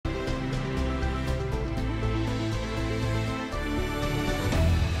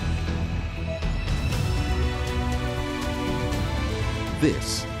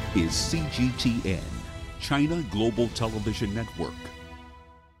This is CGTN, China Global Television Network.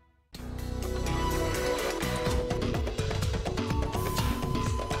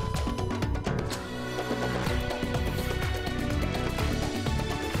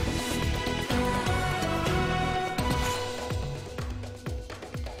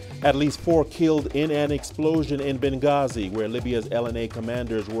 At least 4 killed in an explosion in Benghazi, where Libya's LNA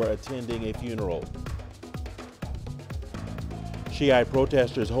commanders were attending a funeral. Shiite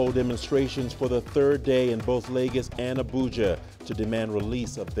protesters hold demonstrations for the 3rd day in both Lagos and Abuja to demand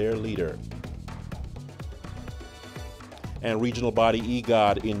release of their leader. And regional body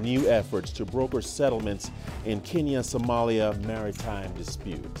IGAD in new efforts to broker settlements in Kenya-Somalia maritime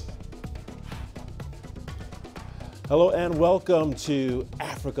dispute. Hello and welcome to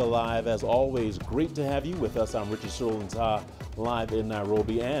Africa Live. As always, great to have you with us. I'm Richard Nta, live in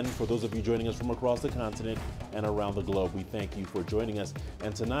Nairobi. And for those of you joining us from across the continent and around the globe, we thank you for joining us.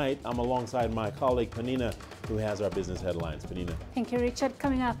 And tonight, I'm alongside my colleague, Penina, who has our business headlines. Penina. Thank you, Richard.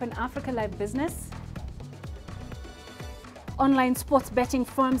 Coming up on Africa Live Business. Online sports betting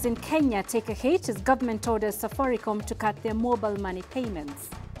firms in Kenya take a hit as government orders Safaricom to cut their mobile money payments.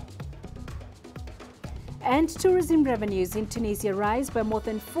 And tourism revenues in Tunisia rise by more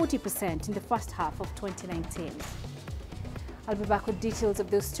than 40% in the first half of 2019. I'll be back with details of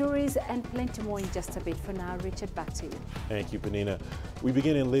those stories and plenty more in just a bit. For now, Richard, back to you. Thank you, Penina. We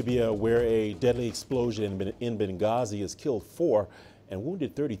begin in Libya, where a deadly explosion in Benghazi has killed 4 and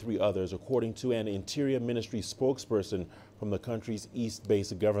wounded 33 others, according to an Interior Ministry spokesperson from the country's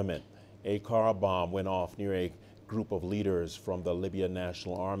east-based government. A car bomb went off near a group of leaders from the Libyan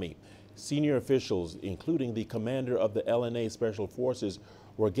National Army. Senior officials, including the commander of the LNA Special Forces,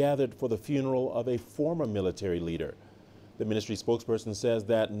 were gathered for the funeral of a former military leader. The ministry spokesperson says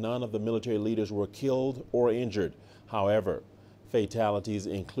that none of the military leaders were killed or injured. However, fatalities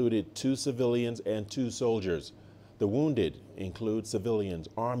included 2 civilians and 2 soldiers. The wounded include civilians,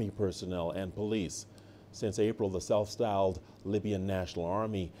 army personnel, and police. Since April, the self-styled Libyan National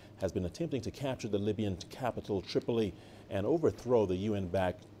Army has been attempting to capture the Libyan capital, Tripoli, and overthrow the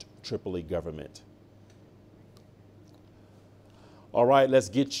UN-backed Tripoli government. All right, let's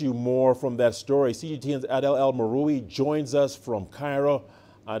get you more from that story. CGTN's Adel El-Maroui joins us from Cairo.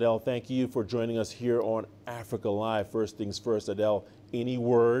 Adel, thank you for joining us here on Africa Live. First things first, Adel, any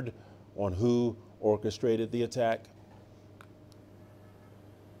word on who orchestrated the attack?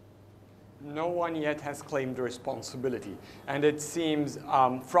 No one yet has claimed responsibility, and it seems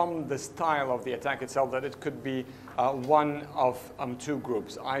from the style of the attack itself that it could be one of 2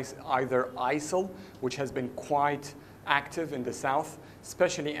 groups, either ISIL, which has been quite active in the south,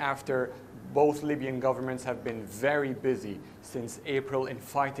 especially after both Libyan governments have been very busy since April in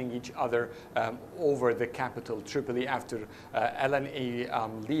fighting each other over the capital, Tripoli, after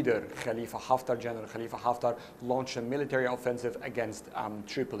LNA leader General Khalifa Haftar, launched a military offensive against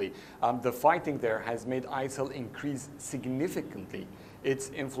Tripoli. The fighting there has made ISIL increase significantly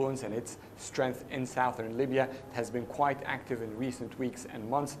its influence and its strength in southern Libya. It has been quite active in recent weeks and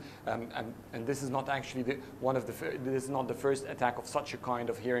months, and this is not actually this is not the first attack of such a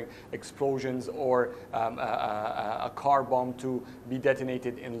kind of hearing explosions or a car bomb to be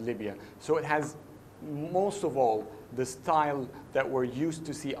detonated in Libya. So it has most of all the style that we're used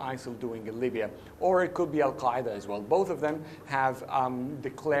to see ISIL doing in Libya, or it could be Al-Qaeda as well. Both of them have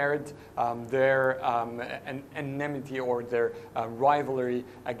declared their enmity or their rivalry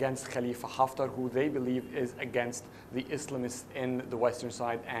against Khalifa Haftar, who they believe is against the Islamists in the western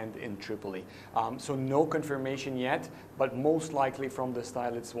side and in Tripoli. So no confirmation yet, but most likely from the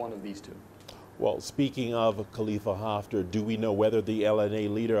style it's one of these 2. Well, speaking of Khalifa Haftar, do we know whether the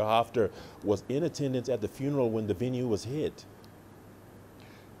LNA leader Haftar was in attendance at the funeral when the venue was hit?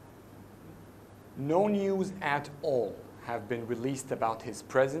 No news at all have been released about his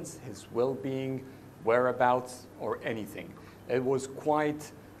presence, his well-being, whereabouts, or anything. It was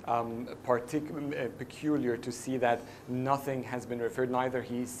quite peculiar to see that nothing has been referred, neither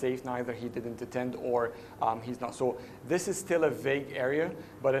he's safe, neither he didn't attend, or he's not. So this is still a vague area,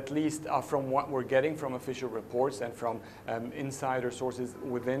 but at least from what we're getting from official reports and from insider sources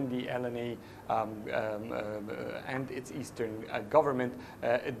within the LNA and its eastern government,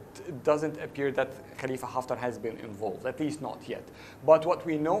 it doesn't appear that Khalifa Haftar has been involved, at least not yet. But what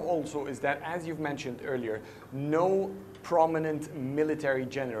we know also is that, as you've mentioned earlier, no prominent military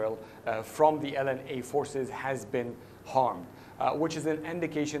general from the LNA forces has been harmed. which is an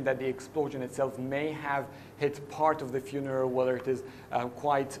indication that the explosion itself may have hit part of the funeral, whether it is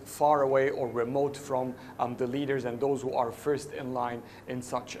quite far away or remote from the leaders and those who are first in line in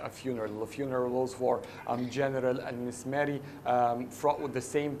such a funeral. The funeral was for General al-Mismari, with the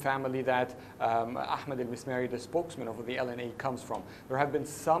same family that Ahmed al-Mismari, the spokesman of the LNA, comes from. There have been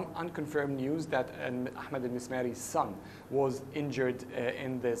some unconfirmed news that Ahmed al-Mismari's son was injured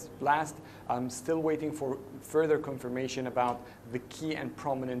in this blast. I'm still waiting for further confirmation about the key and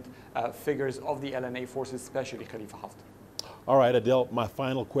prominent figures of the LNA forces, especially Khalifa Haftar. All right, Adel, my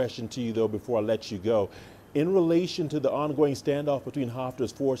final question to you, though, before I let you go. In relation to the ongoing standoff between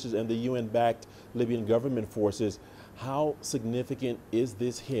Haftar's forces and the UN-backed Libyan government forces, how significant is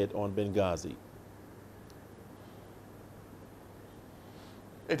this hit on Benghazi?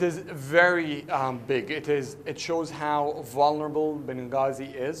 It is very big. It shows how vulnerable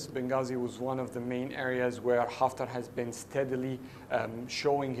Benghazi is. Benghazi was one of the main areas where Haftar has been steadily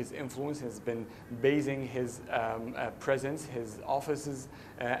showing his influence, has been basing his presence, his offices,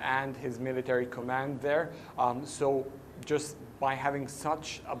 and his military command there. So just by having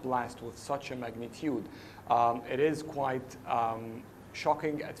such a blast with such a magnitude, it is quite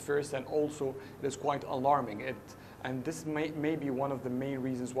shocking at first, and also it is quite alarming. And this may be one of the main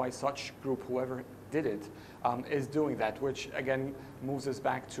reasons why such group, whoever did it, is doing that, which again moves us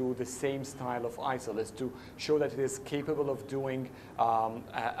back to the same style of ISIL, is to show that it is capable of doing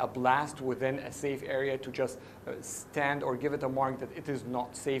a blast within a safe area, to just stand or give it a mark that it is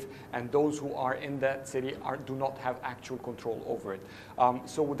not safe, and those who are in that city do not have actual control over it.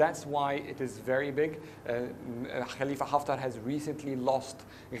 So that's why it is very big. Khalifa Haftar has recently lost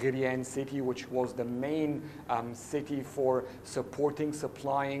Gherian city, which was the main city for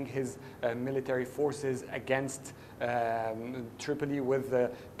supplying his military forces against Tripoli, with the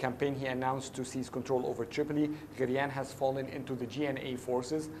campaign he announced to seize control over Tripoli. Gherian has fallen into the GNA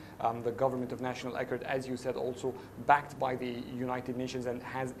forces, the Government of National Accord, as you said, also backed by the United Nations and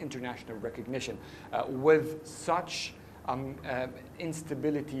has international recognition. With such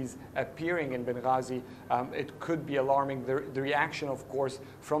instabilities appearing in Benghazi, it could be alarming. The reaction, of course,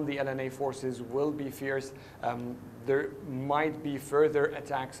 from the LNA forces will be fierce. There might be further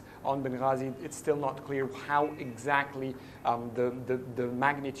attacks on Benghazi. It's still not clear how exactly the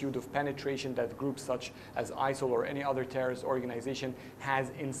magnitude of penetration that groups such as ISIL or any other terrorist organization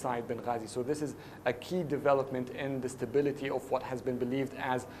has inside Benghazi. So this is a key development in the stability of what has been believed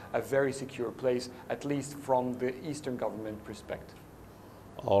as a very secure place, at least from the Eastern government perspective.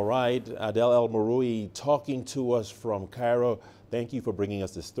 All right, Adel El-Maroui talking to us from Cairo. Thank you for bringing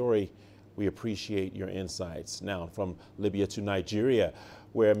us this story. We appreciate your insights. Now, from Libya to Nigeria,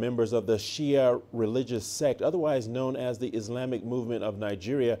 where members of the Shia religious sect, otherwise known as the Islamic Movement of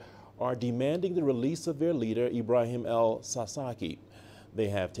Nigeria, are demanding the release of their leader, Ibrahim el-Sasaki. They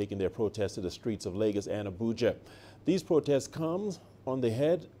have taken their protests to the streets of Lagos and Abuja. These protests come on the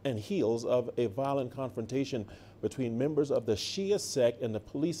head and heels of a violent confrontation between members of the Shia sect and the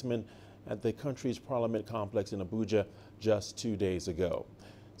policemen at the country's parliament complex in Abuja just 2 days ago.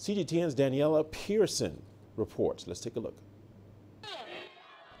 CGTN's Daniela Pearson reports. Let's take a look.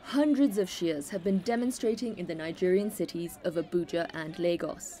 Hundreds of Shias have been demonstrating in the Nigerian cities of Abuja and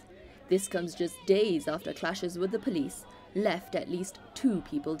Lagos. This comes just days after clashes with the police left at least 2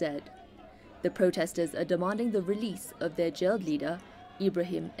 people dead. The protesters are demanding the release of their jailed leader,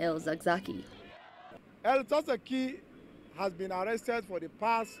 Ibrahim el-Zakzaki. El-Zakzaki has been arrested for the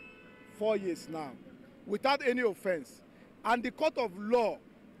past 4 years now, without any offense, and the court of law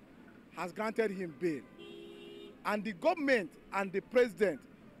has granted him bail. And the government and the president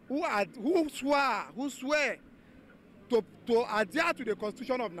who swear to adhere to the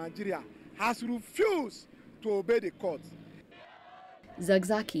Constitution of Nigeria has refused to obey the court.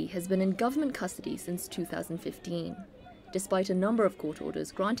 Zakzaki has been in government custody since 2015. Despite a number of court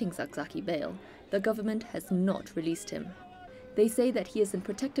orders granting Zakzaki bail, the government has not released him. They say that he is in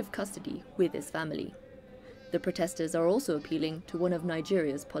protective custody with his family. The protesters are also appealing to one of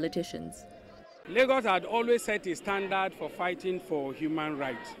Nigeria's politicians. Lagos had always set a standard for fighting for human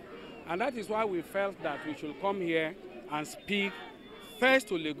rights. And that is why we felt that we should come here and speak first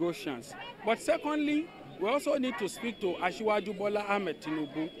to Lagosians. But secondly, we also need to speak to Asiwaju Bola Ahmed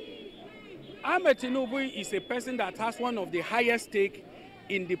Tinubu. Ahmed Tinubu is a person that has one of the highest stake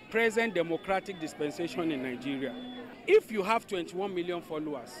in the present democratic dispensation in Nigeria. If you have 21 million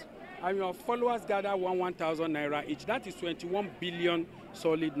followers, and your followers gather 1,000 naira each, that is 21 billion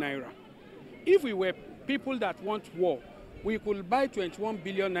solid naira. If we were people that want war, we could buy 21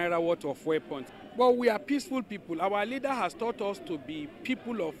 billion naira worth of weapons. But we are peaceful people. Our leader has taught us to be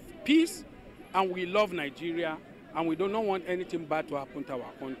people of peace, and we love Nigeria and we do not want anything bad to happen to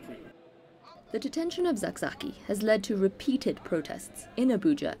our country. The detention of Zakzaki has led to repeated protests in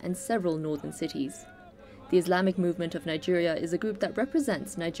Abuja and several northern cities. The Islamic Movement of Nigeria is a group that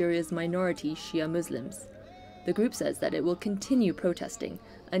represents Nigeria's minority Shia Muslims. The group says that it will continue protesting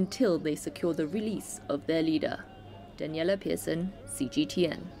until they secure the release of their leader. Daniela Pearson,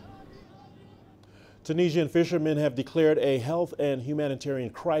 CGTN. Tunisian fishermen have declared a health and humanitarian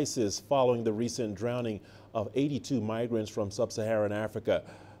crisis following the recent drowning of 82 migrants from sub-Saharan Africa.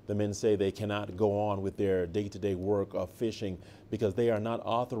 The men say they cannot go on with their day-to-day work of fishing because they are not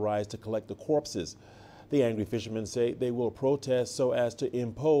authorized to collect the corpses. The angry fishermen say they will protest so as to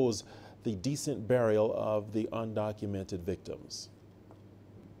impose the decent burial of the undocumented victims.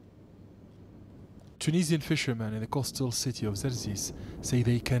 Tunisian fishermen in the coastal city of Zarzis say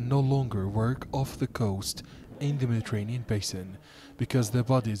they can no longer work off the coast in the Mediterranean basin because the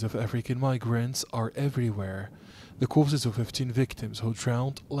bodies of African migrants are everywhere. The corpses of 15 victims who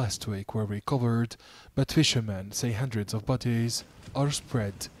drowned last week were recovered, but fishermen say hundreds of bodies are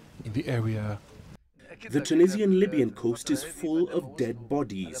spread in the area. The Tunisian-Libyan coast is full of dead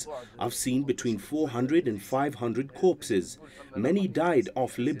bodies. I've seen between 400 and 500 corpses. Many died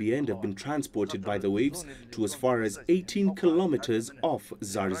off Libya and have been transported by the waves to as far as 18 kilometers off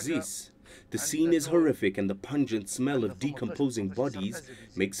Zarzis. The scene is horrific and the pungent smell of decomposing bodies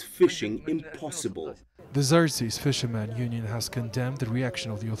makes fishing impossible. The Zarzis Fishermen Union has condemned the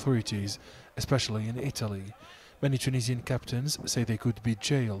reaction of the authorities, especially in Italy. Many Tunisian captains say they could be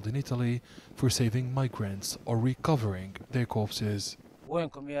jailed in Italy for saving migrants or recovering their corpses.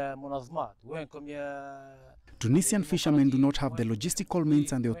 Tunisian fishermen do not have the logistical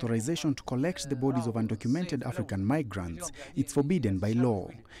means and the authorization to collect the bodies of undocumented African migrants. It's forbidden by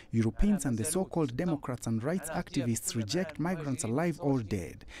law. Europeans and the so-called Democrats and rights activists reject migrants alive or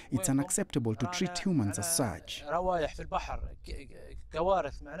dead. It's unacceptable to treat humans as such.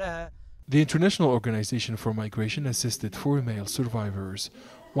 The International Organization for Migration assisted 4 male survivors.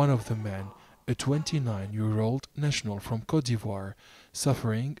 One of the men, a 29-year-old national from Côte d'Ivoire,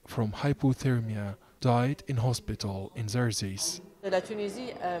 suffering from hypothermia, died in hospital in Zarzis.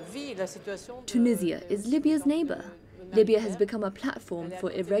 Tunisia is Libya's neighbor. Libya has become a platform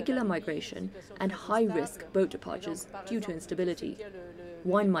for irregular migration and high-risk boat departures due to instability.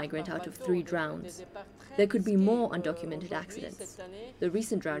 1 migrant out of 3 drowns. There could be more undocumented accidents. The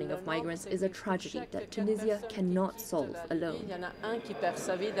recent drowning of migrants is a tragedy that Tunisia cannot solve alone.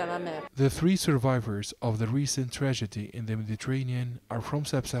 The 3 survivors of the recent tragedy in the Mediterranean are from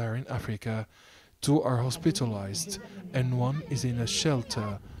sub-Saharan Africa. 2 are hospitalized and 1 is in a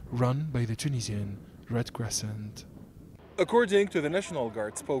shelter run by the Tunisian Red Crescent. According to the National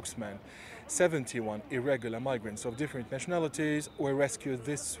Guard spokesman, 71 irregular migrants of different nationalities were rescued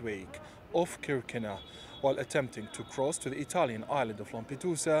this week off Kirkina while attempting to cross to the Italian island of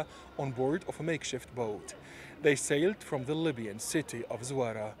Lampedusa on board of a makeshift boat. They sailed from the Libyan city of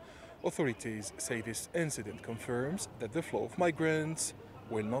Zuwara. Authorities say this incident confirms that the flow of migrants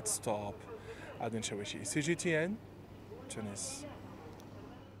will not stop. Adin Shawishi, CGTN, Tunis.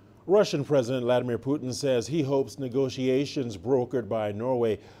 Russian President Vladimir Putin says he hopes negotiations brokered by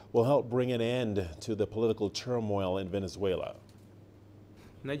Norway will help bring an end to the political turmoil in Venezuela.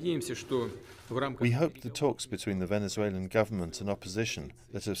 We hope the talks between the Venezuelan government and opposition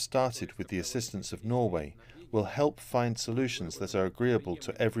that have started with the assistance of Norway will help find solutions that are agreeable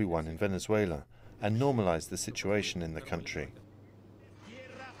to everyone in Venezuela and normalize the situation in the country.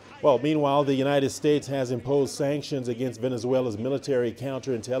 Well, meanwhile, the United States has imposed sanctions against Venezuela's military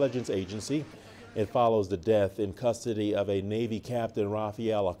counterintelligence agency. It follows the death in custody of a Navy captain,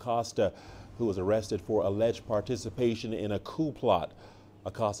 Rafael Acosta, who was arrested for alleged participation in a coup plot.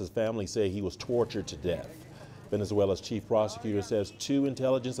 Acosta's family say he was tortured to death. Venezuela's chief prosecutor says 2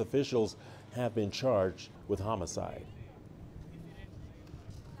 intelligence officials have been charged with homicide.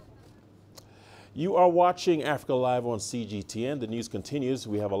 You are watching Africa Live on CGTN. The news continues.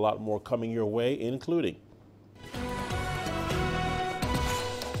 We have a lot more coming your way, including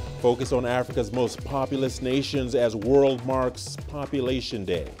focus on Africa's most populous nations as world marks Population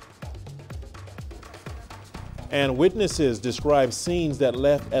Day. And witnesses describe scenes that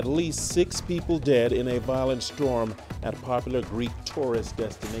left at least 6 people dead in a violent storm at popular Greek tourist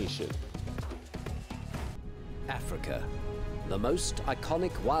destination. Africa, the most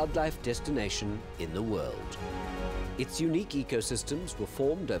iconic wildlife destination in the world. Its unique ecosystems were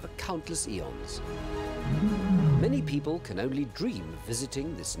formed over countless eons. Many people can only dream of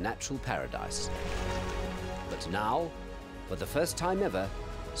visiting this natural paradise. But now, for the first time ever,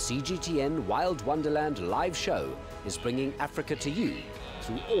 CGTN Wild Wonderland live show is bringing Africa to you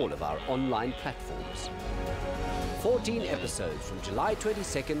through all of our online platforms. 14 episodes from July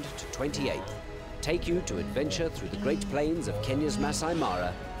 22nd to 28th take you to adventure through the Great Plains of Kenya's Masai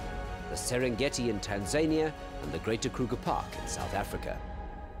Mara, the Serengeti in Tanzania, and the Greater Kruger Park in South Africa.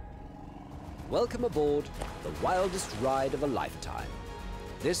 Welcome aboard the wildest ride of a lifetime.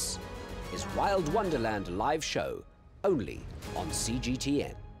 This is Wild Wonderland live show, only on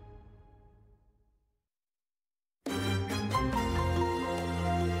CGTN.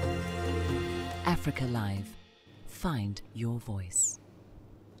 Africa Live. Find your voice.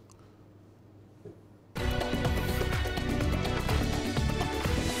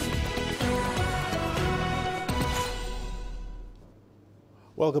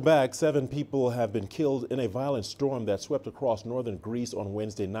 Welcome back. 7 people have been killed in a violent storm that swept across northern Greece on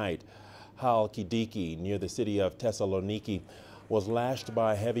Wednesday night. Halkidiki, near the city of Thessaloniki, was lashed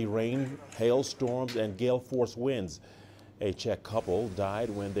by heavy rain, hailstorms, and gale-force winds. A Czech couple died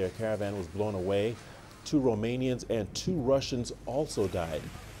when their caravan was blown away. 2 Romanians and 2 Russians also died.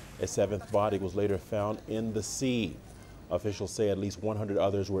 A 7th body was later found in the sea. Officials say at least 100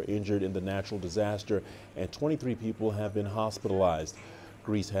 others were injured in the natural disaster, and 23 people have been hospitalized.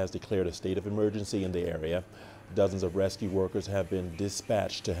 Greece has declared a state of emergency in the area. Dozens of rescue workers have been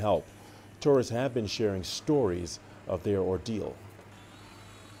dispatched to help. Tourists have been sharing stories of their ordeal.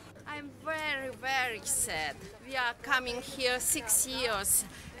 I'm very, very sad. We are coming here 6 years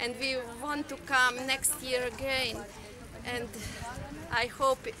and we want to come next year again. And I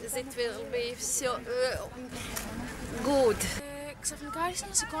hope it will be so good.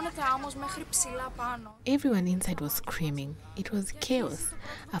 Everyone inside was screaming. It was chaos.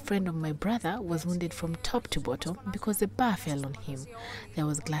 A friend of my brother was wounded from top to bottom because the bar fell on him. There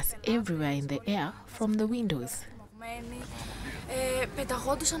was glass everywhere in the air from the windows.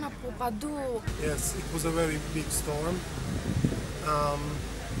 Yes, it was a very big storm.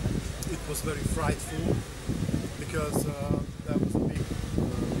 It was very frightful because there was a big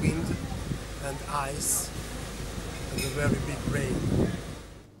wind and ice and a very big rain.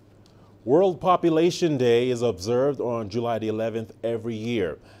 World Population Day is observed on July the 11th every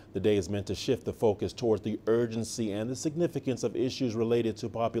year. The day is meant to shift the focus towards the urgency and the significance of issues related to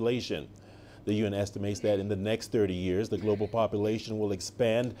population. The UN estimates that in the next 30 years, the global population will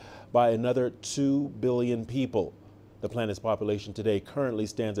expand by another 2 billion people. The planet's population today currently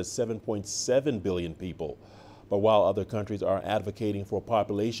stands at 7.7 billion people. But while other countries are advocating for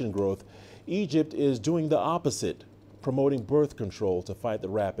population growth, Egypt is doing the opposite, promoting birth control to fight the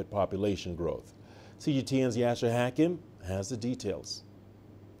rapid population growth. CGTN's Yasser Hakim has the details.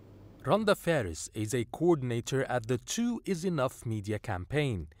 Rhonda Ferris is a coordinator at the 2 is Enough media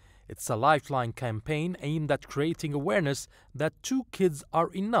campaign. It's a lifeline campaign aimed at creating awareness that 2 kids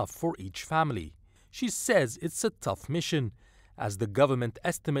are enough for each family. She says it's a tough mission, as the government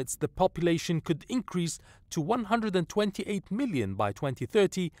estimates the population could increase to 128 million by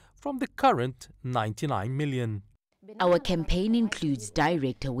 2030 from the current 99 million. Our campaign includes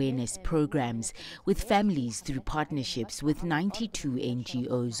direct awareness programs with families through partnerships with 92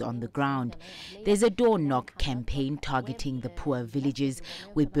 NGOs on the ground. There's a door knock campaign targeting the poor villages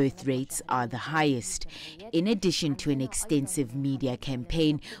where birth rates are the highest. In addition to an extensive media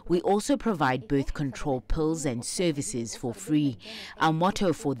campaign, we also provide birth control pills and services for free. Our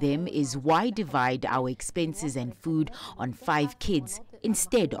motto for them is, why divide our expenses and food on 5 kids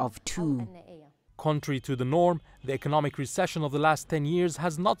instead of 2? Contrary to the norm, the economic recession of the last 10 years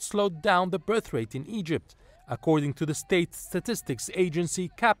has not slowed down the birth rate in Egypt. According to the state statistics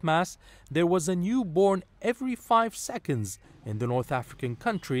agency CAPMAS, there was a newborn every 5 seconds in the North African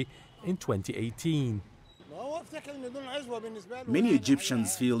country in 2018. Many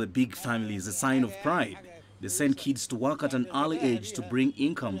Egyptians feel a big family is a sign of pride. They send kids to work at an early age to bring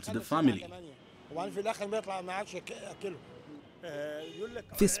income to the family.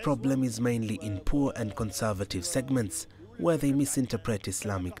 This problem is mainly in poor and conservative segments, where they misinterpret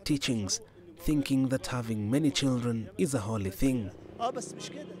Islamic teachings, thinking that having many children is a holy thing.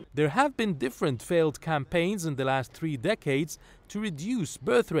 There have been different failed campaigns in the last 3 decades to reduce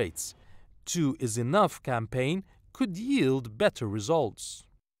birth rates. 2 is Enough campaign could yield better results.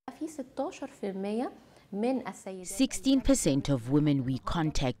 16% of women we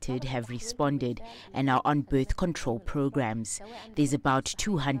contacted have responded and are on birth control programs. There's about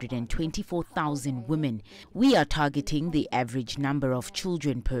 224,000 women. We are targeting the average number of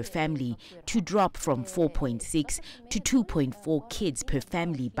children per family to drop from 4.6 to 2.4 kids per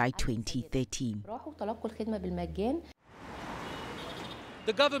family by 2030.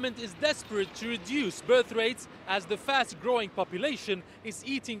 The government is desperate to reduce birth rates as the fast-growing population is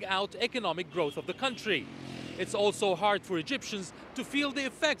eating out economic growth of the country. It's also hard for Egyptians to feel the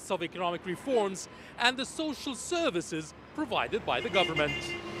effects of economic reforms and the social services provided by the government.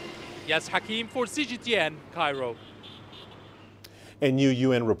 Yes, Hakim for CGTN, Cairo. A new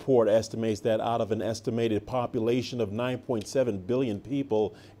UN report estimates that out of an estimated population of 9.7 billion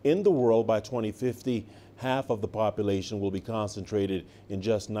people in the world by 2050, half of the population will be concentrated in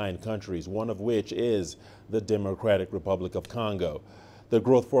just 9 countries, one of which is the Democratic Republic of Congo. The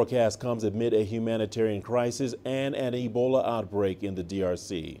growth forecast comes amid a humanitarian crisis and an Ebola outbreak in the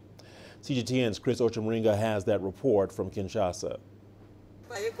DRC. CGTN's Chris Ochamringa has that report from Kinshasa.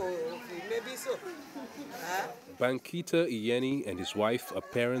 Bankita Iyeni and his wife are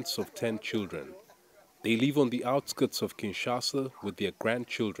parents of 10 children. They live on the outskirts of Kinshasa with their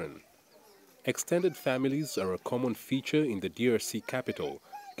grandchildren. Extended families are a common feature in the DRC capital,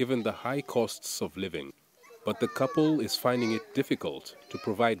 given the high costs of living. But the couple is finding it difficult to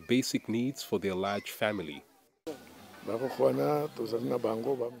provide basic needs for their large family.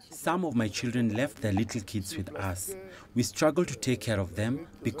 Some of my children left their little kids with us. We struggle to take care of them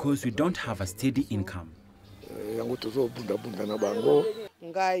because we don't have a steady income.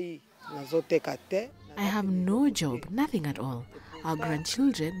 I have no job, nothing at all. Our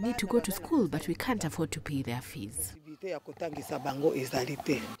grandchildren need to go to school, but we can't afford to pay their fees.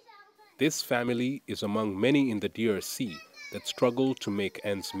 This family is among many in the DRC that struggle to make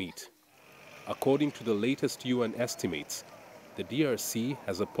ends meet. According to the latest UN estimates, the DRC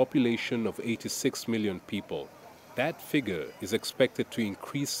has a population of 86 million people. That figure is expected to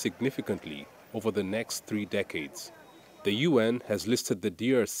increase significantly over the next 3 decades. The UN has listed the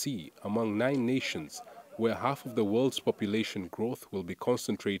DRC among 9 nations where half of the world's population growth will be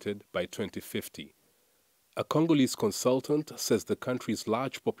concentrated by 2050. A Congolese consultant says the country's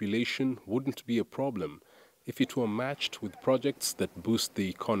large population wouldn't be a problem if it were matched with projects that boost the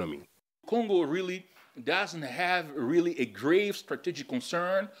economy. Congo really doesn't have really a grave strategic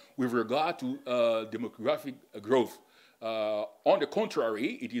concern with regard to demographic growth. On the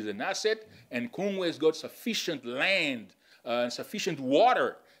contrary, it is an asset, and Congo has got sufficient land, sufficient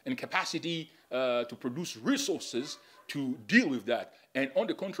water and capacity to produce resources to deal with that. And on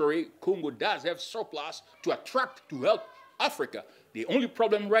the contrary, Congo does have surplus to attract, to help Africa. The only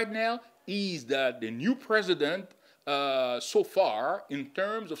problem right now is that the new president, so far, in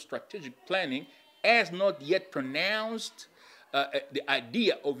terms of strategic planning, has not yet pronounced the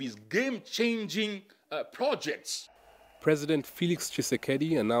idea of his game-changing projects. President Felix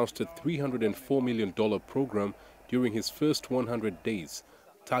Tshisekedi announced a $304 million program during his first 100 days,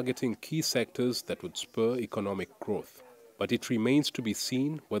 targeting key sectors that would spur economic growth. But it remains to be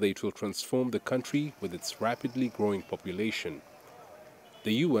seen whether it will transform the country with its rapidly growing population.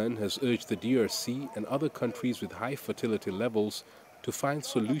 The UN has urged the DRC and other countries with high fertility levels to find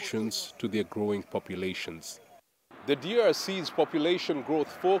solutions to their growing populations. The DRC's population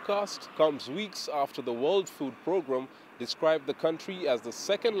growth forecast comes weeks after the World Food Programme described the country as the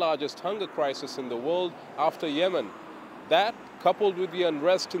second largest hunger crisis in the world after Yemen. That, coupled with the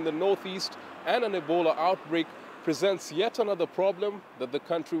unrest in the northeast and an Ebola outbreak, presents yet another problem that the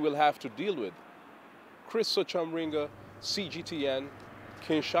country will have to deal with. Chris Ochamringa, CGTN,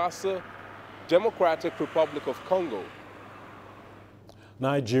 Kinshasa, Democratic Republic of Congo.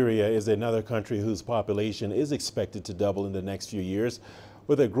 Nigeria is another country whose population is expected to double in the next few years,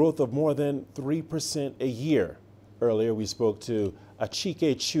 with a growth of more than 3% a year. Earlier, we spoke to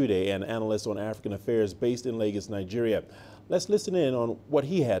Achike Chude, an analyst on African affairs based in Lagos, Nigeria. Let's listen in on what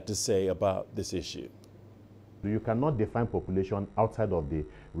he had to say about this issue. You cannot define population outside of the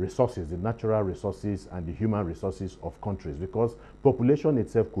resources, the natural resources and the human resources of countries, because population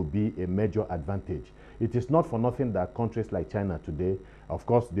itself could be a major advantage. It is not for nothing that countries like China today, of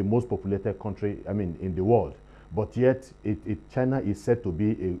course, the most populated country, in the world, but yet China is said to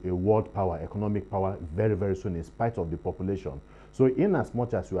be a world power, economic power very, very soon in spite of the population. So in as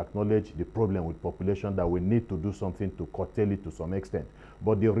much as we acknowledge the problem with population, that we need to do something to curtail it to some extent.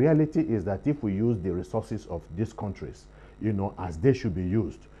 But the reality is that if we use the resources of these countries, as they should be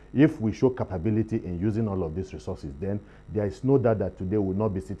used, if we show capability in using all of these resources, then there is no doubt that today we will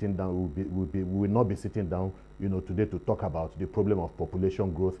not be sitting down, we will not be sitting down, today to talk about the problem of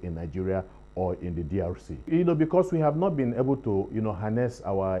population growth in Nigeria or in the DRC. Because we have not been able to, harness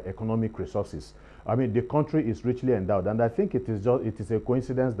our economic resources. The country is richly endowed, and I think it is a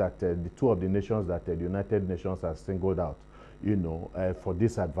coincidence that the two of the nations that the United Nations has singled out, for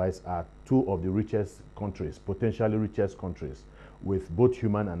this advice are two of the richest countries, potentially richest countries, with both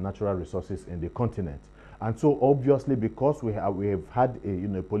human and natural resources in the continent. And so obviously, because we have had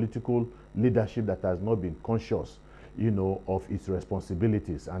a political leadership that has not been conscious, of its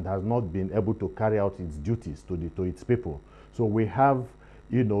responsibilities and has not been able to carry out its duties to its people. So we have,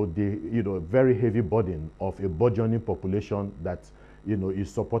 the very heavy burden of a burgeoning population that, is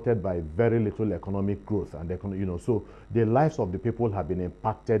supported by very little economic growth, and so the lives of the people have been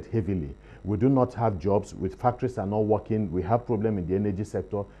impacted heavily. We do not have jobs. With factories are not working. We have problem in the energy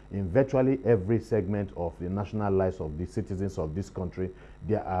sector. In virtually every segment of the national lives of the citizens of this country,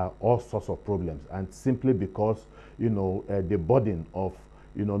 there are all sorts of problems, and simply because the burden of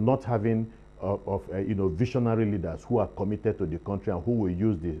not having visionary leaders who are committed to the country and who will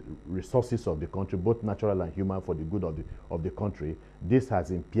use the resources of the country, both natural and human, for the good of the country. This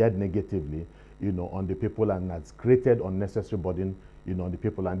has impaired negatively, on the people, and has created unnecessary burden, on the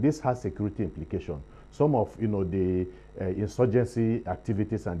people, and this has security implications. Some of the insurgency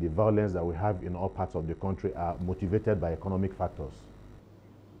activities and the violence that we have in all parts of the country are motivated by economic factors.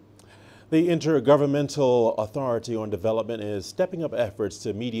 The Intergovernmental Authority on Development is stepping up efforts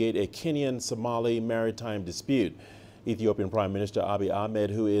to mediate a Kenyan-Somali maritime dispute. Ethiopian Prime Minister Abiy Ahmed,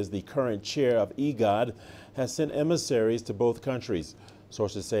 who is the current chair of IGAD, has sent emissaries to both countries.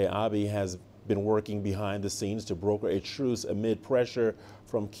 Sources say Abiy has been working behind the scenes to broker a truce amid pressure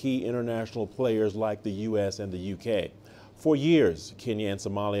from key international players like the U.S. and the U.K. For years, Kenya and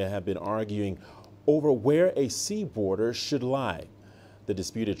Somalia have been arguing over where a sea border should lie. The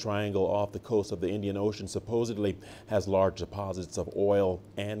disputed triangle off the coast of the Indian Ocean supposedly has large deposits of oil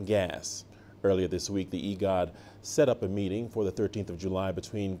and gas. Earlier this week, the IGAD set up a meeting for the 13th of July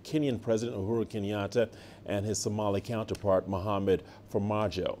between Kenyan President Uhuru Kenyatta and his Somali counterpart Mohamed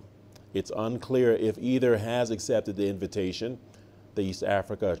Farmajo. It's unclear if either has accepted the invitation. The East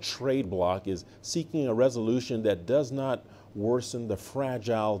Africa trade bloc is seeking a resolution that does not worsen the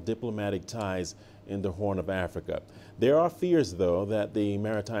fragile diplomatic ties in the Horn of Africa. There are fears, though, that the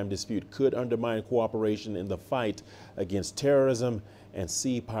maritime dispute could undermine cooperation in the fight against terrorism and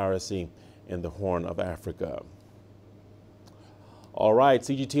sea piracy in the Horn of Africa. All right,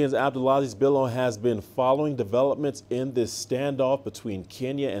 CGTN's Abdulaziz Bello has been following developments in this standoff between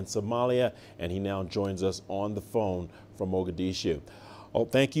Kenya and Somalia, and he now joins us on the phone from Mogadishu. Oh,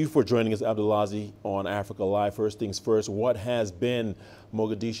 thank you for joining us, Abdulaziz, on Africa Live. First things first, what has been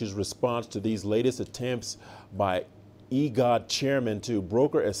Mogadishu's response to these latest attempts by IGAD chairman to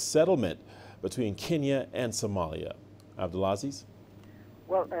broker a settlement between Kenya and Somalia? Abdulaziz?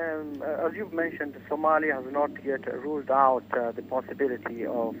 Well, as you've mentioned, Somalia has not yet ruled out the possibility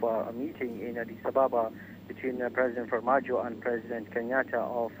of a meeting in Addis Ababa between President Farmajo and President Kenyatta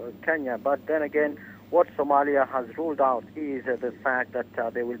of Kenya. But then again, what Somalia has ruled out is the fact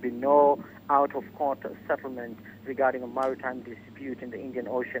that there will be no out-of-court settlement regarding a maritime dispute in the Indian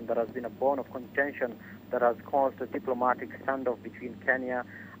Ocean that has been a bone of contention that has caused a diplomatic standoff between Kenya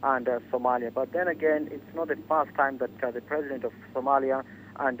and Somalia. But then again, it's not the first time that the president of Somalia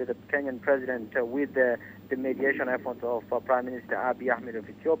and the Kenyan president, with the mediation efforts of Prime Minister Abiy Ahmed of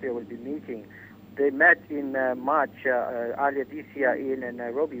Ethiopia, will be meeting. They met in March earlier this year in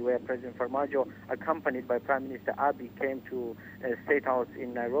Nairobi, where President Farmajo, accompanied by Prime Minister Abiy, came to State House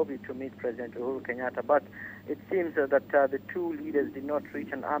in Nairobi to meet President Uhuru Kenyatta. But it seems that the two leaders did not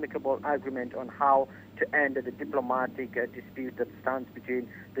reach an amicable agreement on how to end the diplomatic dispute that stands between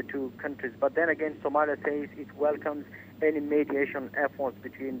the two countries. But then again, Somalia says it welcomes any mediation efforts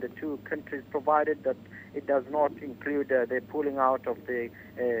between the two countries, provided that it does not include the pulling out of the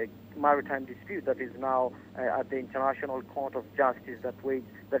maritime dispute that is now at the International Court of Justice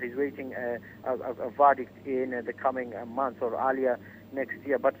that is waiting a verdict in the coming months or earlier next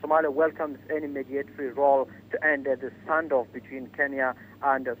year. But Somalia welcomes any mediatory role to end the standoff between Kenya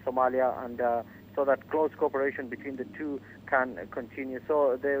and Somalia, and so that close cooperation between the two can continue.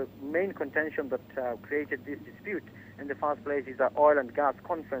 So the main contention that created this dispute in the first place is the oil and gas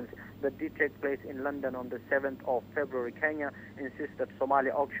conference that did take place in London on the 7th of February. Kenya insists that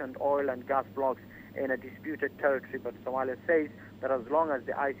Somalia auctioned oil and gas blocks in a disputed territory, but Somalia says that as long as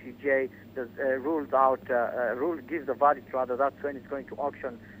the ICJ gives the verdict, rather, that's when it's going to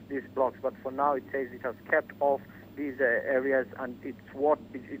auction these blocks. But for now, it says it has kept off these areas, and it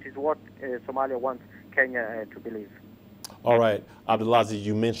is what Somalia wants Kenya to believe. All right, Abdulaziz,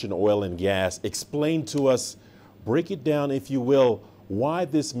 you mentioned oil and gas. Explain to us, break it down, if you will, why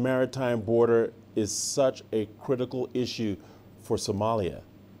this maritime border is such a critical issue for Somalia.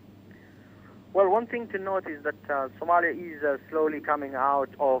 Well, one thing to note is that Somalia is slowly coming out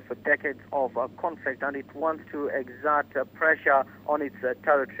of decades of conflict, and it wants to exert pressure on its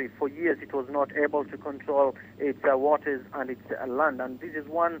territory. For years, it was not able to control its waters and its land, and this is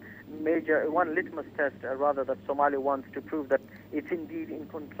one litmus test, that Somalia wants to prove that it's indeed in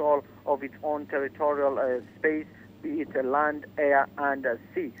control of its own territorial space, be it land, air, and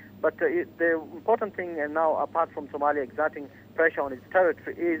sea. But the important thing now, apart from Somalia exerting pressure on its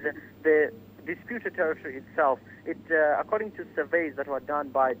territory, is the disputed territory itself. According to surveys that were done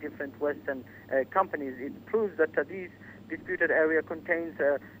by different Western companies, it proves that these disputed area contains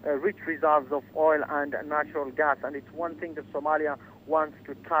rich reserves of oil and natural gas, and it's one thing that Somalia wants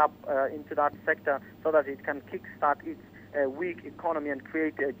to tap into that sector so that it can kickstart its weak economy and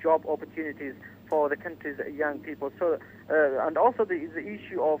create job opportunities for the country's young people. So, and also the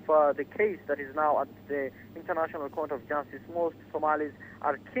issue of the case that is now at the International Court of Justice. Most Somalis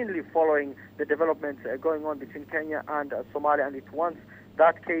are keenly following the developments going on between Kenya and Somalia, and it wants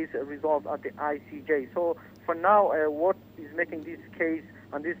that case resolved at the ICJ. So for now, what is making this case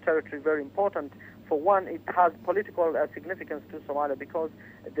and this territory very important, for one, it has political significance to Somalia because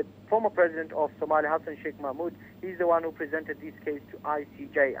the former president of Somalia, Hassan Sheikh Mahmoud, is the one who presented this case to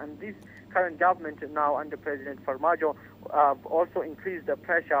ICJ. And this current government now under President Farmajo also increased the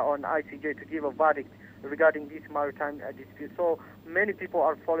pressure on ICJ to give a verdict regarding this maritime dispute. So many people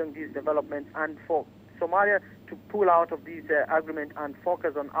are following these developments, and for Somalia to pull out of this agreement and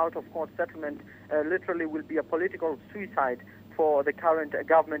focus on out-of-court settlement literally will be a political suicide for the current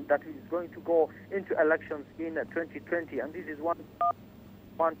government that is going to go into elections in 2020. And this is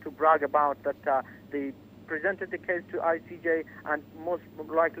one to brag about, that they presented the case to ICJ, and most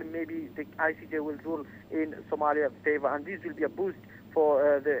likely maybe the ICJ will rule in Somalia's favor, and this will be a boost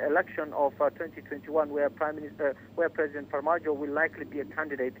for the election of 2021, where President Farmajo will likely be a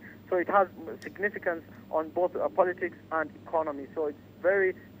candidate. So it has significance on both politics and economy. So it's a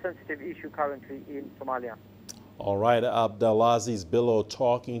very sensitive issue currently in Somalia. All right, Abdulaziz Billo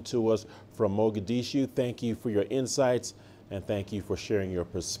talking to us from Mogadishu. Thank you for your insights, and thank you for sharing your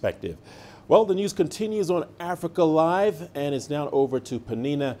perspective. Well, the news continues on Africa Live, and it's now over to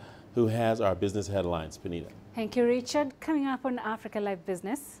Panina, who has our business headlines. Panina. Thank you, Richard. Coming up on Africa Live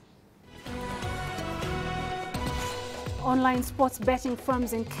Business. Online sports betting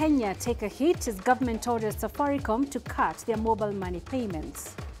firms in Kenya take a hit as government orders Safaricom to cut their mobile money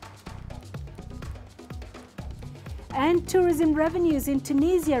payments. And tourism revenues in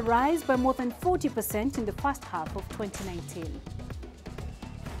Tunisia rise by more than 40% in the first half of 2019.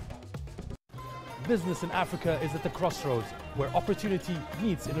 Business in Africa is at the crossroads, where opportunity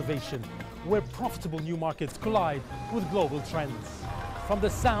meets innovation, where profitable new markets collide with global trends. From the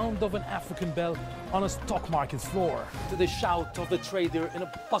sound of an African bell on a stock market's floor to the shout of the trader in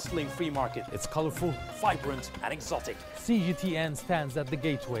a bustling free market, it's colorful, vibrant, and exotic. CGTN stands at the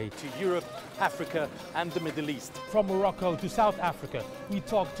gateway to Europe, Africa, and the Middle East. From Morocco to South Africa, we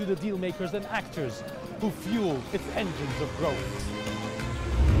talk to the deal makers and actors who fuel its engines of growth.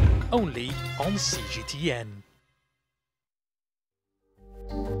 Only on CGTN.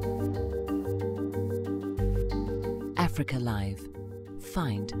 Africa Live.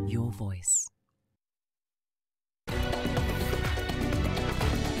 Find your voice.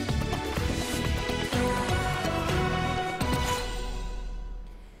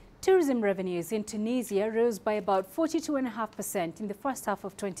 Tourism revenues in Tunisia rose by about 42.5% in the first half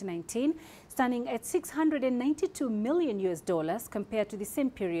of 2019, standing at $692 million compared to the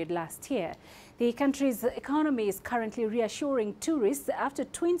same period last year. The country's economy is currently reassuring tourists after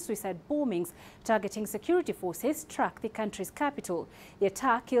twin suicide bombings targeting security forces struck the country's capital. The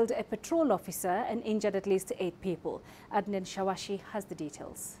attack killed a patrol officer and injured at least 8 people. Adnan Shawashi has the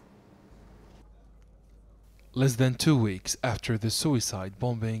details. Less than 2 weeks after the suicide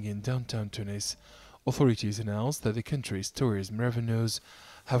bombing in downtown Tunis, authorities announced that the country's tourism revenues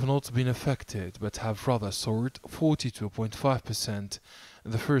have not been affected but have rather soared 42.5%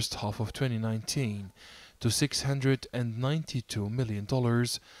 in the first half of 2019 to $692 million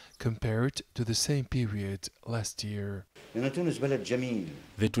compared to the same period last year.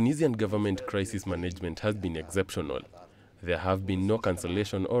 The Tunisian government crisis management has been exceptional. There have been no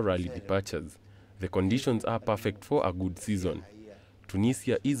cancellation or early departures. The conditions are perfect for a good season.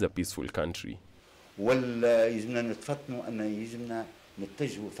 Tunisia is a peaceful country. The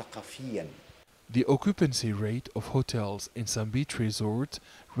occupancy rate of hotels in some beach resorts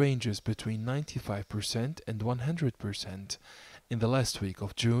ranges between 95% and 100%. In the last week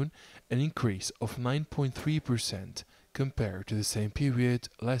of June, an increase of 9.3% compared to the same period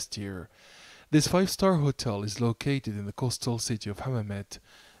last year. This 5-star hotel is located in the coastal city of Hammamet.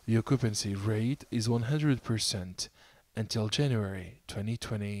 The occupancy rate is 100% until January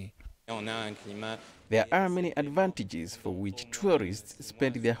 2020. There are many advantages for which tourists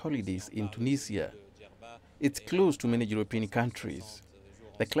spend their holidays in Tunisia. It's close to many European countries.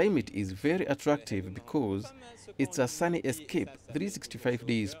 The climate is very attractive because it's a sunny escape 365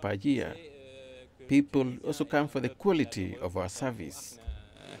 days per year. People also come for the quality of our service.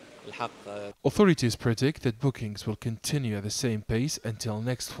 Authorities predict that bookings will continue at the same pace until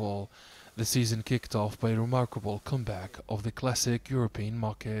next fall. The season kicked off by a remarkable comeback of the classic European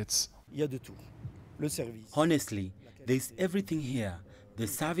markets. Honestly, there's everything here. The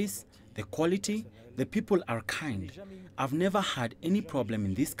service, the quality, the people are kind. I've never had any problem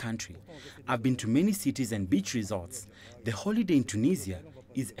in this country. I've been to many cities and beach resorts. The holiday in Tunisia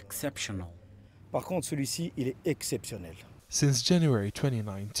is exceptional. Par contre, celui-ci, il est exceptionnel. Since January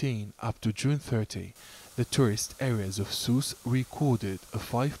 2019 up to June 30, the tourist areas of Sousse recorded a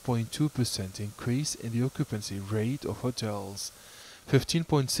 5.2% increase in the occupancy rate of hotels,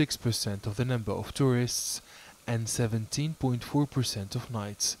 15.6% of the number of tourists, and 17.4% of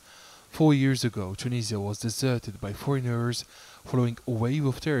nights. 4 years ago, Tunisia was deserted by foreigners following a wave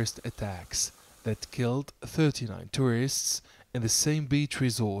of terrorist attacks that killed 39 tourists in the same beach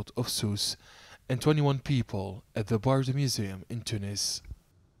resort of Sousse and 21 people at the Bardo Museum in Tunis.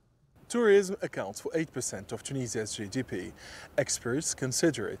 Tourism accounts for 8% of Tunisia's GDP. Experts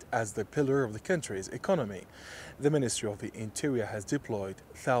consider it as the pillar of the country's economy. The Ministry of the Interior has deployed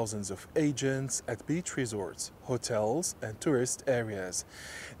thousands of agents at beach resorts, hotels and tourist areas.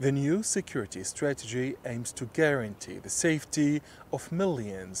 The new security strategy aims to guarantee the safety of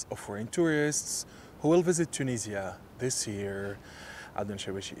millions of foreign tourists who will visit Tunisia this year. Adnan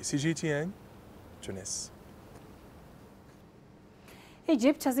Shawishi, CGTN, Tunis.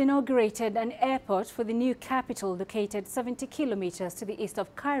 Egypt has inaugurated an airport for the new capital located 70 kilometers to the east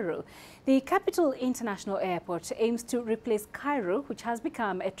of Cairo. The Capital International Airport aims to replace Cairo, which has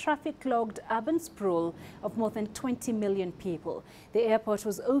become a traffic-clogged urban sprawl of more than 20 million people. The airport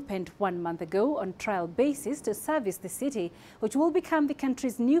was opened 1 month ago on trial basis to service the city, which will become the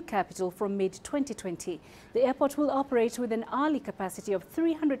country's new capital from mid-2020. The airport will operate with an hourly capacity of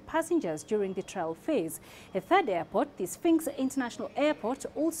 300 passengers during the trial phase. A third airport, the Sphinx International Airport,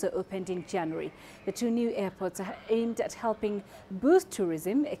 also opened in January. The two new airports are aimed at helping boost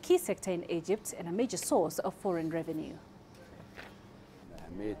tourism, a key sector in Egypt and a major source of foreign revenue.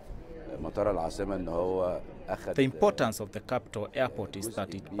 The importance of the capital airport is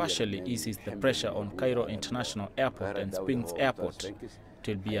that it partially eases the pressure on Cairo International Airport and Sphinx Airport. It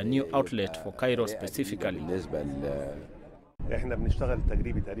will be a new outlet for Cairo specifically.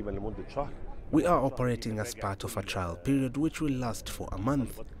 We are operating as part of a trial period which will last for a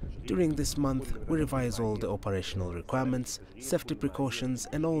month. During this month, we revise all the operational requirements, safety precautions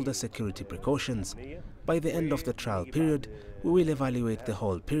and all the security precautions. By the end of the trial period, we will evaluate the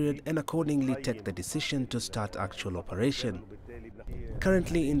whole period and accordingly take the decision to start actual operation.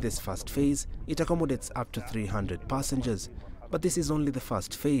 Currently in this first phase, it accommodates up to 300 passengers, but this is only the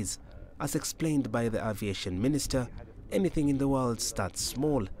first phase. As explained by the aviation minister, anything in the world starts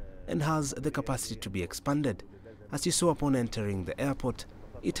small and has the capacity to be expanded. As you saw upon entering the airport,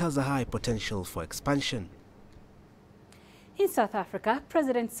 it has a high potential for expansion. In South Africa,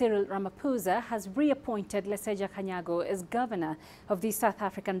 President Cyril Ramaphosa has reappointed Leseja Kganyago as governor of the South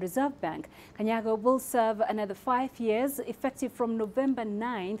African Reserve Bank. Kganyago will serve another 5 years, effective from November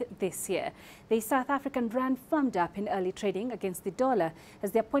 9th this year. The South African rand firmed up in early trading against the dollar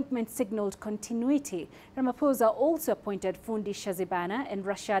as the appointment signaled continuity. Ramaphosa also appointed Fundi Shazibana and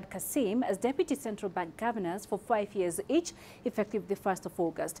Rashad Kasim as deputy central bank governors for 5 years each, effective the 1st of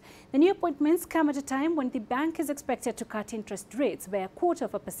August. The new appointments come at a time when the bank is expected to cut interest rates by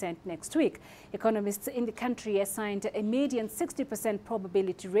 0.25% next week. Economists in the country assigned a median 60%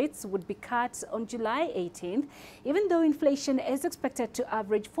 probability rates would be cut on July 18th, even though inflation is expected to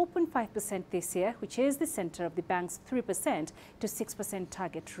average 4.5% this year, which is the center of the bank's 3% to 6%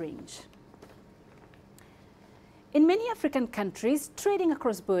 target range. In many African countries, trading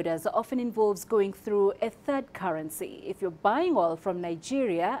across borders often involves going through a third currency. If you're buying oil from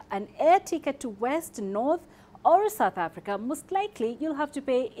Nigeria, an air ticket to West, North, or South Africa, most likely you'll have to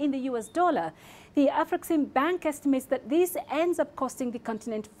pay in the US dollar. The Afrexim Bank estimates that this ends up costing the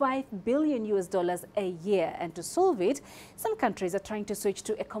continent $5 billion a year. And to solve it, some countries are trying to switch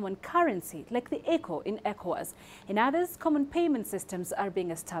to a common currency, like the ECO in ECOWAS. In others, common payment systems are being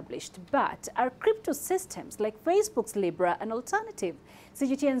established. But are crypto systems like Facebook's Libra an alternative?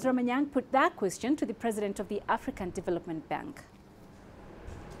 CGTN's Ramanyang put that question to the president of the African Development Bank.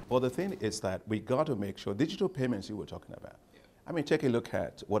 Well, the thing is that we got to make sure digital payments you were talking about. I mean, take a look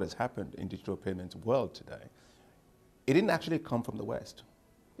at what has happened in digital payments world today. It didn't actually come from the West.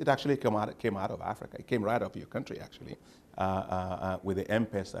 It actually came out of Africa. It came right out of your country, actually, with the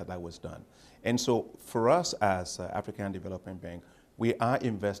M-Pesa that was done. And so for us as African Development Bank, we are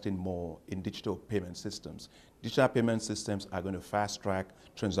investing more in digital payment systems. Digital payment systems are going to fast-track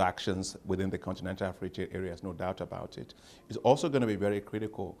transactions within the continental free trade areas, no doubt about it. It's also going to be very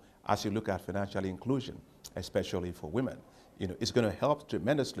critical as you look at financial inclusion, especially for women. It's going to help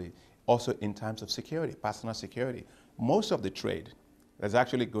tremendously also in terms of security, personal security. Most of the trade that's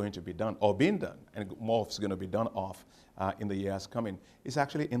actually going to be done or being done, and more is going to be done off in the years coming, is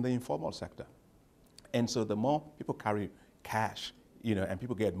actually in the informal sector. And so the more people carry cash, and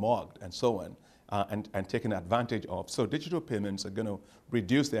people get mugged and so on, and taken advantage of. So digital payments are going to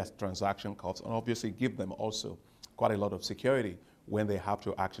reduce their transaction costs and obviously give them also quite a lot of security when they have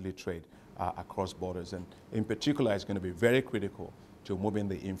to actually trade across borders. And in particular, it's going to be very critical to moving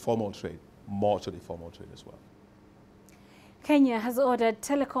the informal trade more to the formal trade as well. Kenya has ordered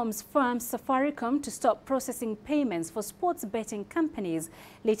telecoms firm Safaricom to stop processing payments for sports betting companies.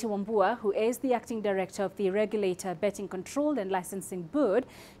 Leti Wambua, who is the acting director of the regulator Betting Control and Licensing Board,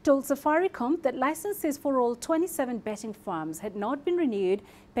 told Safaricom that licenses for all 27 betting firms had not been renewed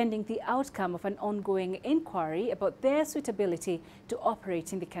pending the outcome of an ongoing inquiry about their suitability to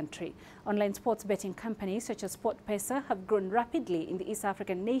operate in the country. Online sports betting companies such as SportPesa have grown rapidly in the East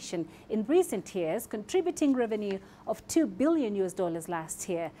African nation in recent years, contributing revenue of $2 billion last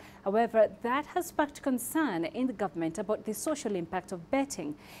year. However, that has sparked concern in the government about the social impact of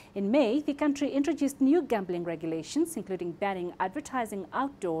betting. In May, the country introduced new gambling regulations, including banning advertising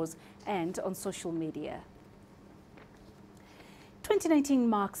outdoors and on social media. 2019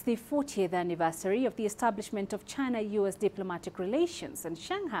 marks the 40th anniversary of the establishment of China-US diplomatic relations, and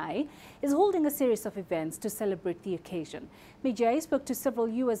Shanghai is holding a series of events to celebrate the occasion. Mijai spoke to several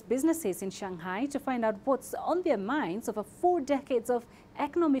US businesses in Shanghai to find out what's on their minds over 4 decades of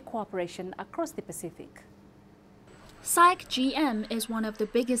economic cooperation across the Pacific. SAIC GM is one of the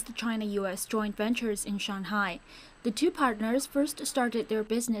biggest China-US joint ventures in Shanghai. The two partners first started their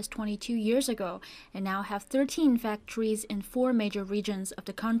business 22 years ago and now have 13 factories in 4 major regions of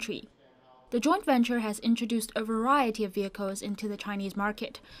the country. The joint venture has introduced a variety of vehicles into the Chinese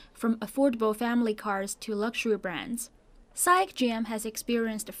market, from affordable family cars to luxury brands. SAIC GM has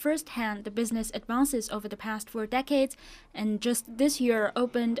experienced firsthand the business advances over the past 4 decades and just this year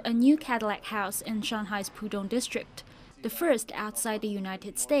opened a new Cadillac house in Shanghai's Pudong district, the first outside the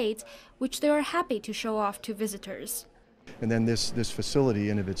United States, which they are happy to show off to visitors. And then this facility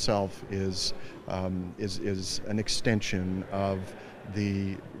in of itself is an extension of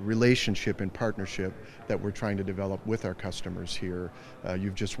the relationship and partnership that we're trying to develop with our customers here.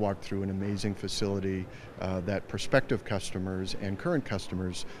 You've just walked through an amazing facility that prospective customers and current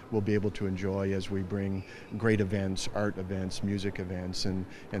customers will be able to enjoy as we bring great events, art events, music events, and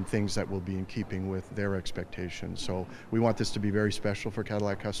things that will be in keeping with their expectations. So we want this to be very special for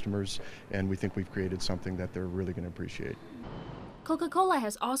Cadillac customers, and we think we've created something that they're really going to appreciate. Coca-Cola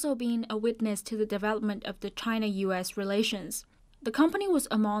has also been a witness to the development of the China-US relations. The company was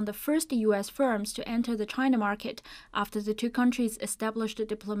among the first U.S. firms to enter the China market after the two countries established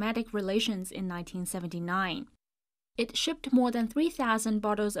diplomatic relations in 1979. It shipped more than 3,000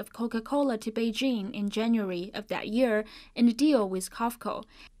 bottles of Coca-Cola to Beijing in January of that year in a deal with COFCO,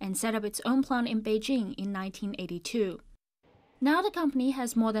 and set up its own plant in Beijing in 1982. Now the company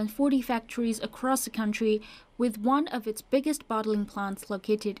has more than 40 factories across the country, with one of its biggest bottling plants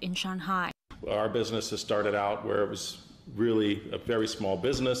located in Shanghai. Our business has started out where it was really a very small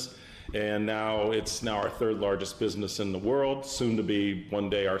business, and now it's our 3rd largest business in the world, soon to be one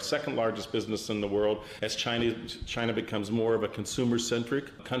day our 2nd largest business in the world. As China becomes more of a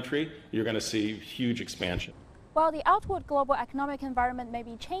consumer-centric country, you're going to see huge expansion. While the outward global economic environment may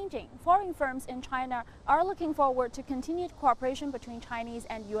be changing, foreign firms in China are looking forward to continued cooperation between Chinese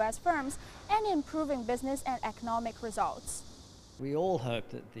and U.S. firms and improving business and economic results. We all hope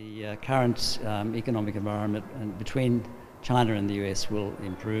that the current economic environment between China and the US will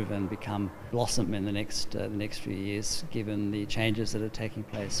improve and blossom in the next few years, given the changes that are taking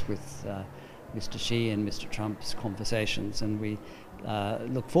place with Mr. Xi and Mr. Trump's conversations. And we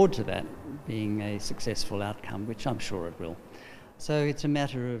look forward to that being a successful outcome, which I'm sure it will. So it's a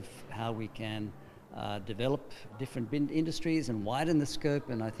matter of how we can develop different industries and widen the scope,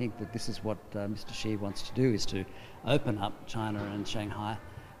 and I think that this is what Mr. Xi wants to do, is to open up China and Shanghai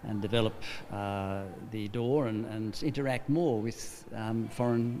and develop the door and interact more with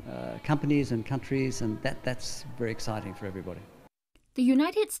foreign companies and countries, and that's very exciting for everybody. The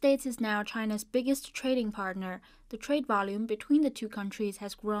United States is now China's biggest trading partner. The trade volume between the two countries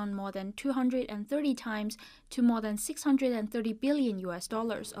has grown more than 230 times to more than $630 billion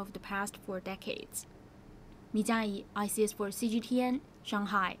over the past 4 decades. Mi Jiayi, ICS for CGTN,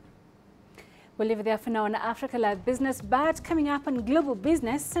 Shanghai. We'll leave it there for now on Africa Live Business. But coming up on Global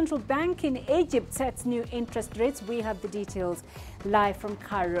Business, Central Bank in Egypt sets new interest rates. We have the details live from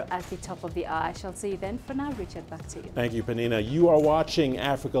Cairo at the top of the hour. I shall see you then. For now, Richard, back to you. Thank you, Penina. You are watching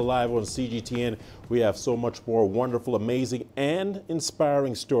Africa Live on CGTN. We have so much more wonderful, amazing, and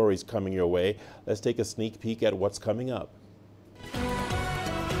inspiring stories coming your way. Let's take a sneak peek at what's coming up.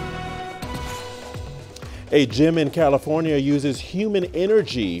 A gym in California uses human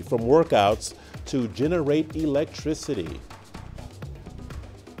energy from workouts to generate electricity.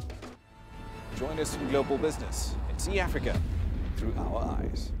 Join us in Global Business and see Africa through our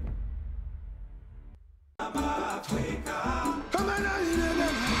eyes.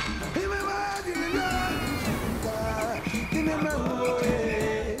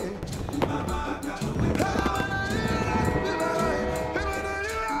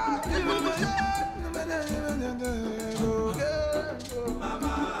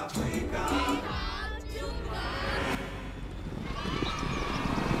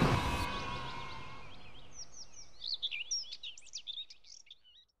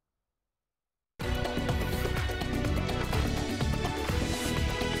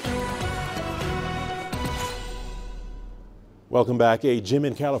 Welcome back. A gym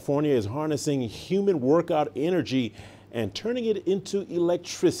in California is harnessing human workout energy and turning it into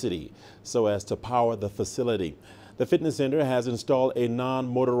electricity so as to power the facility. The fitness center has installed a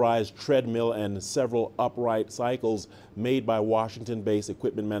non-motorized treadmill and several upright cycles made by Washington-based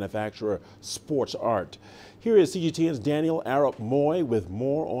equipment manufacturer Sports Art. Here is CGTN's Daniel Arap Moy with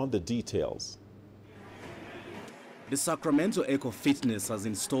more on the details. The Sacramento Eco Fitness has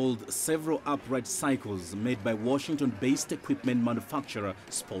installed several upright cycles made by Washington-based equipment manufacturer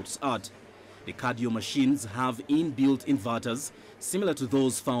Sports Art. The cardio machines have inbuilt inverters similar to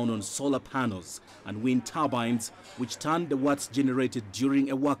those found on solar panels and wind turbines, which turn the watts generated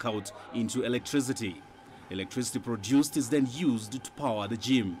during a workout into electricity. Electricity produced is then used to power the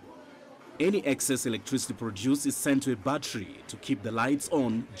gym. Any excess electricity produced is sent to a battery to keep the lights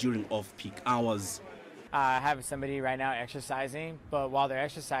on during off-peak hours. I have somebody right now exercising, but while they're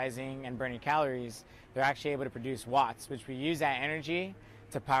exercising and burning calories, they're actually able to produce watts, which we use that energy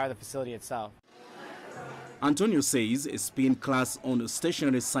to power the facility itself. Antonio says a spin class on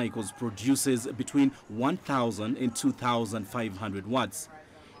stationary cycles produces between 1,000 and 2,500 watts.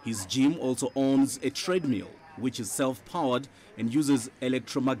 His gym also owns a treadmill, which is self-powered and uses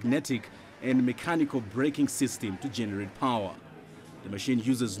electromagnetic and mechanical braking system to generate power. The machine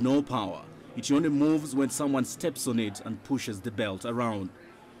uses no power. It only moves when someone steps on it and pushes the belt around.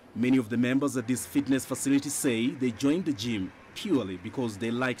 Many of the members at this fitness facility say they joined the gym purely because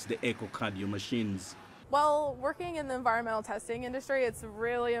they liked the eco cardio machines. Well, working in the environmental testing industry, it's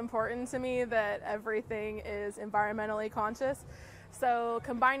really important to me that everything is environmentally conscious. So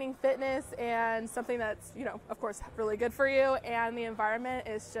combining fitness and something that's, of course, really good for you and the environment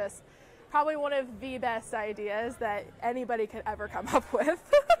is just probably one of the best ideas that anybody could ever come up with.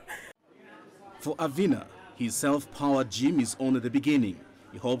 For Avina, his self-powered gym is only the beginning.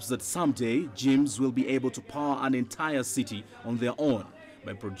 He hopes that someday gyms will be able to power an entire city on their own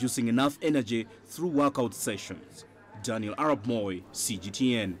by producing enough energy through workout sessions. Daniel Arap Moy,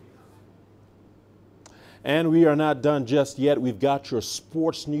 CGTN. And we are not done just yet. We've got your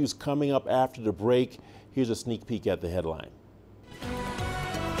sports news coming up after the break. Here's a sneak peek at the headline.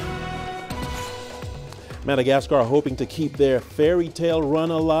 Madagascar hoping to keep their fairy tale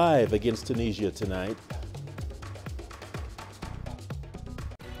run alive against Tunisia tonight.